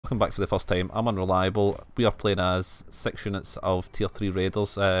welcome back for the first time. I'm Unreliable. We are playing as 6 units of Tier 3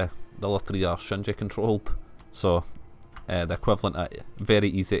 Raiders. The other 3 are Shinji controlled, so the equivalent of very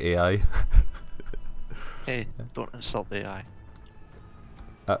easy AI. Hey, don't insult the AI.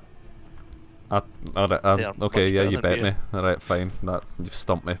 Okay, yeah, you bet me. Alright, fine. You've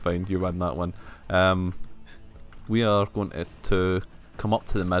stumped me, fine, you win that one. We are going to come up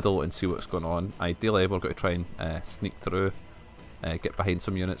to the middle and see what's going on. Ideally, we're going to try and sneak through, get behind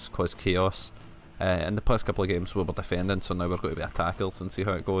some units, cause chaos. In the past couple of games we were defending, so now we're going to be attackers and see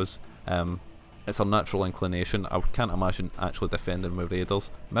how it goes. It's our natural inclination. I can't imagine actually defending with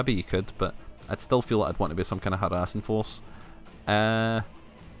raiders. Maybe you could, but I'd still feel like I'd want to be some kind of harassing force.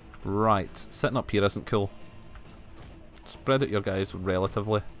 Right, sitting up here isn't cool. Spread out your guys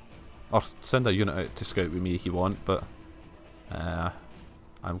relatively. Or send a unit out to scout with me if you want, but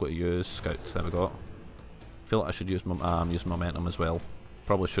I'm going to use scouts. There we go. Feel like I should use I'm using momentum as well.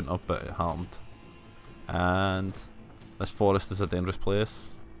 Probably shouldn't have, but it happened. And this forest is a dangerous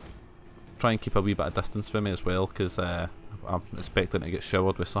place. Try and keep a wee bit of distance from me as well, because I'm expecting to get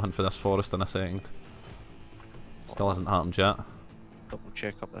showered with something for this forest in a second. Still hasn't happened yet. Double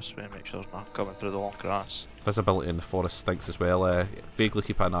check up this way and make sure there's not coming through the long grass. Visibility in the forest stinks as well. Vaguely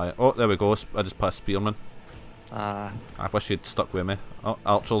keep an eye. Oh, there we go. I just passed spearman. I wish you'd stuck with me. Oh,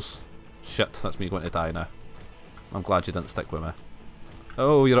 archers. Shit, that's me going to die now. I'm glad you didn't stick with me.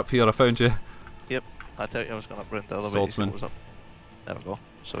 Oh, you're up here. I found you. Yep, I tell you I was going up round the other way to see what was up. There we go.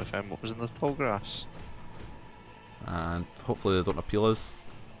 So we found what was in the tall grass. And hopefully they don't appeal us.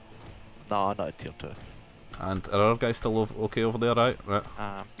 No, not at tier 2. And are our guys still okay over there, right? Right.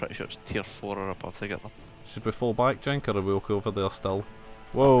 I'm pretty sure it's tier 4 or above to get them. Should we fall back, Jink, or are we okay over there still?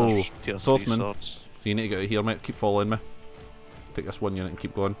 Whoa! Tier Swordsman! Swords. So you need to get out of here, mate. Keep following me. Take this one unit and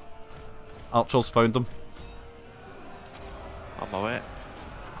keep going. Archers, found them. On my way.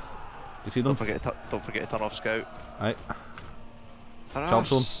 Do you see them? Don't forget to turn off scout. Right. Harass. Charge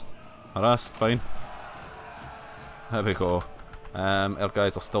them. Harass, fine. There we go. Our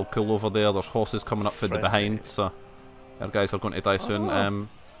guys are still cool over there. There's horses coming up from the behind, so our guys are going to die soon.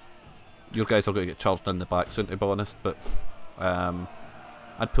 Your guys are going to get charged in the back soon, to be honest, but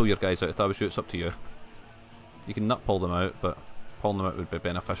I'd pull your guys out if I was you. It's up to you. You can not pull them out, but pulling them out would be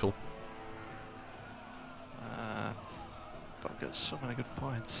beneficial. But I've got so many good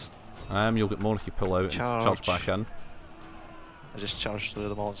points. You'll get more if you pull out and charge back in. I just charged through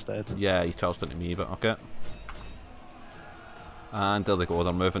them all instead. Yeah, you charged into me, but okay. And there they go,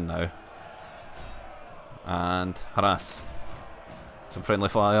 they're moving now. And harass. Some friendly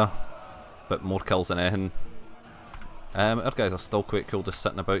fire, but more kills than anything. Our guys are still quite cool just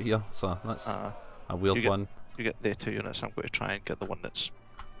sitting about here, so that's a weird one. You get the 2 units, I'm going to try and get the one that's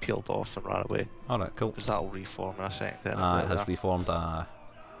peeled off and ran away. Alright, cool. Because that'll reform in a second. It has reformed.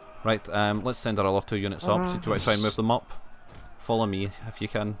 Right, let's send our other 2 units up. So do you want to try and move them up? Follow me if you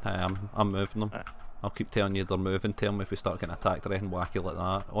can. I'm moving them. I'll keep telling you they're moving. Tell me if we start getting attacked or anything wacky like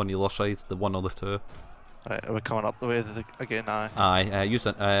that. On the other side, the 1 or the 2. Right, are we coming up the way again now? Aye, use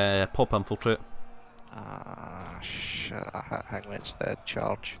it. Pop infiltrate. Shit, I hang me instead.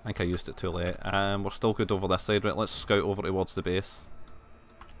 Charge. I think I used it too late. We're still good over this side. Right, let's scout over towards the base.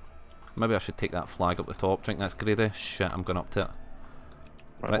 Maybe I should take that flag up the top. Think that's greedy. Shit, I'm going up to it.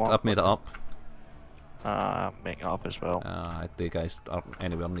 Right, I've made it up. I'm making it up as well. The guys aren't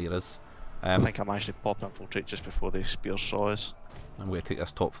anywhere near us. I think I'm actually popping infiltrate just before the spears saw us. I'm going to take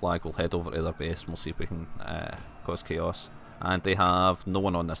this top flag, we'll head over to their base and we'll see if we can cause chaos. And they have no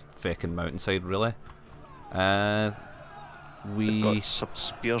one on this feckin' mountainside, really. They've got some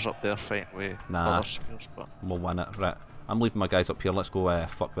spears up there fighting with other spears, but we'll win it. Right, I'm leaving my guys up here, let's go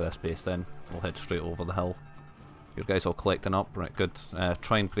fuck with this base then. We'll head straight over the hill. Your guys all collecting up, right, good.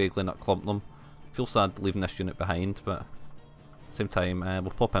 Try and vaguely not clump them. Feel sad leaving this unit behind, but same time,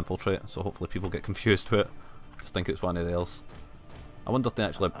 we'll pop infiltrate, so hopefully people get confused with it. Just think it's one of theirs. I wonder if they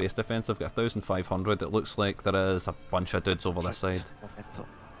actually have base defense. They've got 1,500. It looks like there is a bunch of dudes over this side.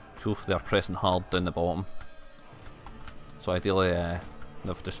 Oof, they're pressing hard down the bottom. So ideally,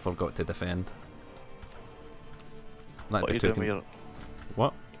 they've just forgot to defend. What are you doing with your...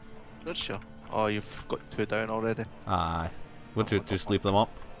 What? Good sure. Oh, you've got 2 down already. Aye. Would you just leave them up?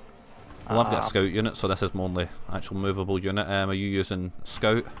 Well, I've got a scout unit, so this is more the actual movable unit. Are you using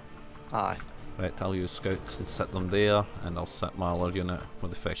scout? Aye. Right, I'll use scouts and set them there, and I'll set my other unit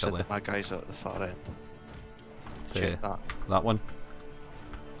with the effectively. Set my guys out at the far end. Check that. That one?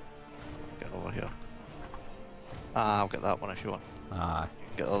 Get over here. I'll get that one if you want. Aye.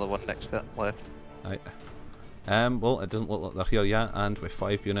 Get the other one next to it, left. Right. Well, it doesn't look like they're here yet, and with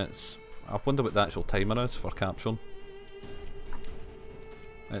 5 units, I wonder what the actual timer is for capturing.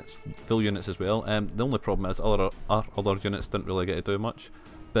 It's full units as well. The only problem is our other units didn't really get to do much,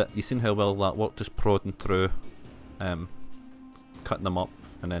 but you seen how well that worked, just prodding through, cutting them up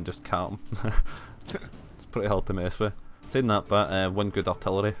and then just cut them. It's pretty hard to mess with. Saying that, but one good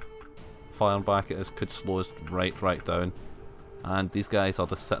artillery firing back at us could slow us right down. And these guys are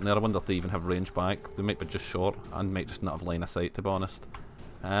just sitting there. I wonder if they even have range back. They might be just short and might just not have line of sight, to be honest.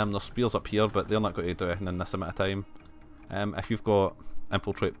 There's spears up here, but they're not going to do anything in this amount of time. If you've got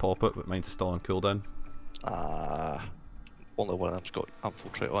infiltrate, pop it, but mine's still on cooldown. Only one of them's got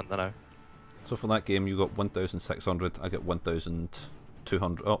infiltrate on there now. So for that game you got 1,600, I get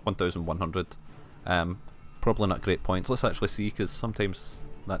 1,200, oh, 1,100. Probably not great points. Let's actually see, because sometimes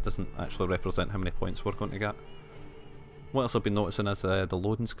that doesn't actually represent how many points we're going to get. What else I've been noticing is the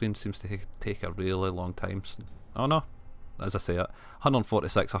loading screen seems to take a really long time. Oh no, as I say it,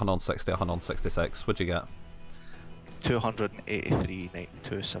 146, 160, 166, what'd you get? 283,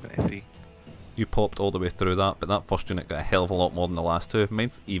 92, 73. You popped all the way through that, but that first unit got a hell of a lot more than the last two.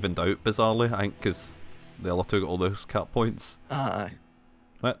 Mine's evened out bizarrely, I think, because the other two got all those cap points. Aye.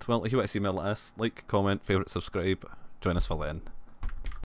 Right, well, if you want to see more like this, like, comment, favourite, subscribe, join us for the end.